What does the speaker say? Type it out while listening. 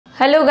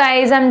Hello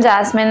guys, I'm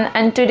Jasmine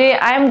and today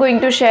I am going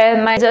to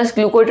share my Just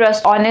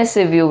Glucotrust honest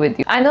review with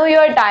you. I know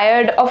you're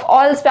tired of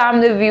all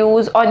spam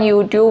reviews on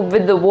YouTube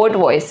with the word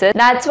voices.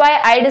 That's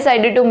why I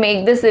decided to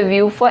make this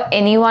review for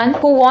anyone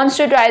who wants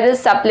to try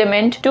this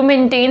supplement to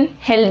maintain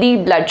healthy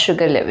blood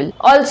sugar level.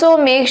 Also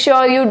make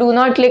sure you do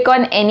not click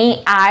on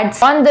any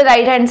ads on the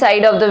right hand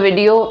side of the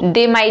video.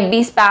 They might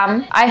be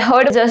spam. I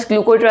heard Just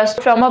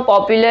Glucotrust from a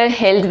popular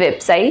health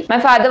website. My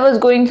father was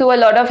going through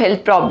a lot of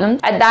health problems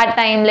at that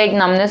time, like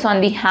numbness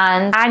on the hands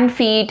and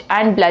feet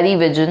and blurry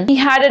vision. He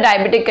had a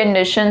diabetic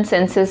condition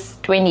since his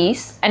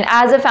 20s, and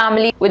as a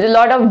family with a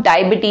lot of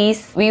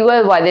diabetes, we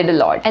were worried a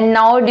lot. And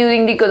now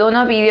during the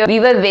corona period, we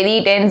were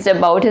very tensed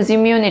about his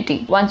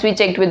immunity. Once we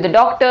checked with the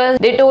doctors,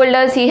 they told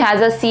us he has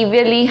a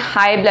severely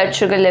high blood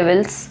sugar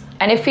levels,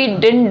 and if he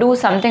didn't do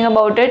something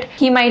about it,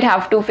 he might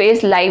have to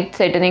face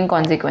life-threatening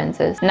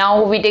consequences.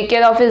 Now we take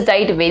care of his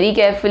diet very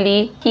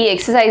carefully. He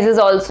exercises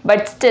also,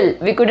 but still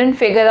we couldn't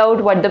figure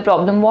out what the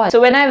problem was. So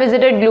when I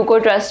visited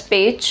Glucotrust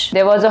page,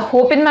 there was a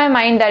hope in my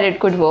mind that it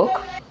could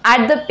work.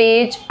 At the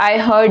page, I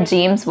heard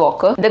James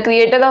Walker, the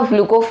creator of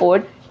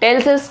Gluco,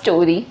 tells his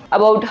story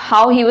about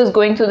how he was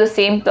going through the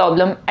same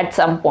problem at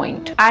some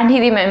point. And he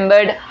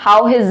remembered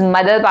how his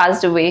mother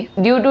passed away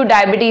due to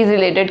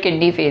diabetes-related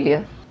kidney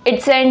failure.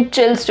 It sent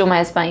chills to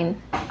my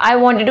spine. I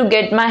wanted to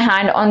get my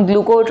hand on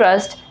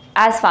Glucotrust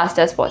as fast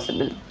as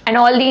possible. And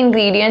all the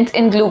ingredients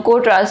in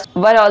Glucotrust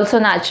were also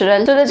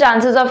natural, so the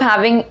chances of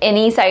having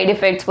any side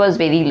effects was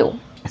very low.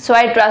 So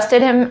I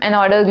trusted him and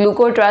ordered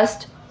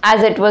Glucotrust,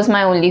 as it was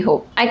my only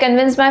hope. I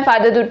convinced my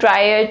father to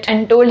try it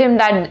and told him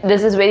that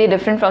this is very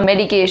different from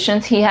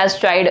medications he has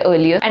tried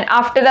earlier, and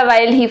after a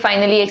while he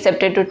finally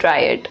accepted to try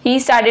it. He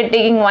started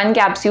taking one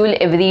capsule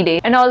every day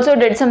and also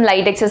did some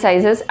light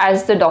exercises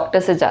as the doctor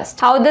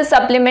suggests. How this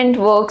supplement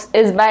works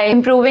is by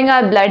improving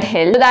our blood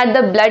health so that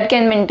the blood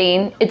can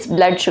maintain its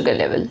blood sugar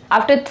level.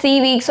 After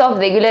 3 weeks of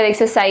regular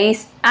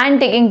exercise and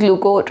taking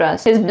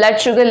Glucotrust, his blood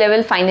sugar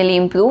level finally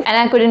improved, and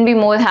I couldn't be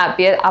more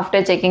happier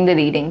after checking the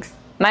readings.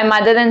 My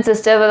mother and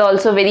sister were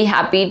also very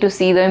happy to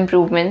see the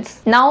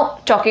improvements.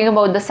 Now, talking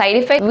about the side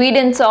effects, we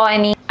didn't saw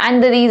any,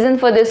 and the reason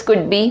for this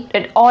could be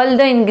that all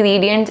the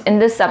ingredients in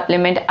this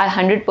supplement are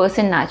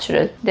 100%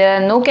 natural. There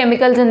are no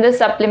chemicals in this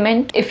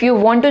supplement. If you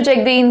want to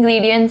check the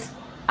ingredients,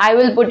 I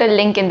will put a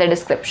link in the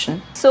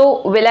description.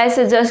 So, will I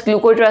suggest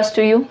Glucotrust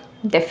to you?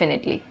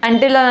 Definitely.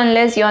 Until or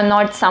unless you are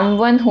not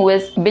someone who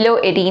is below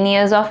 18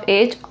 years of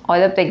age or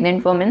a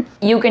pregnant woman,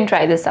 you can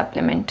try this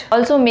supplement.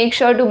 Also make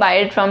sure to buy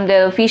it from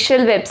their official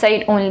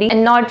website only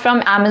and not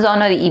from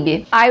Amazon or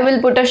eBay. I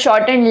will put a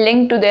shortened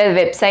link to their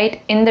website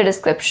in the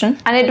description,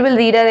 and it will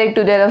redirect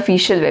to their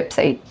official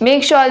website.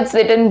 Make sure it's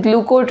written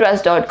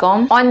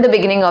glucotrust.com on the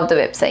beginning of the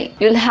website.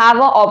 You'll have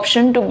an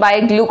option to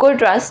buy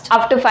Glucotrust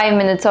after 5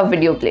 minutes of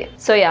video play.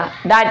 So yeah,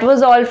 that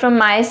was all from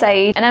my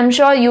side, and I'm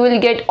sure you will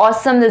get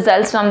awesome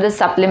results from this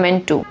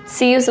supplement too.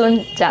 See you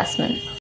soon, Jasmine.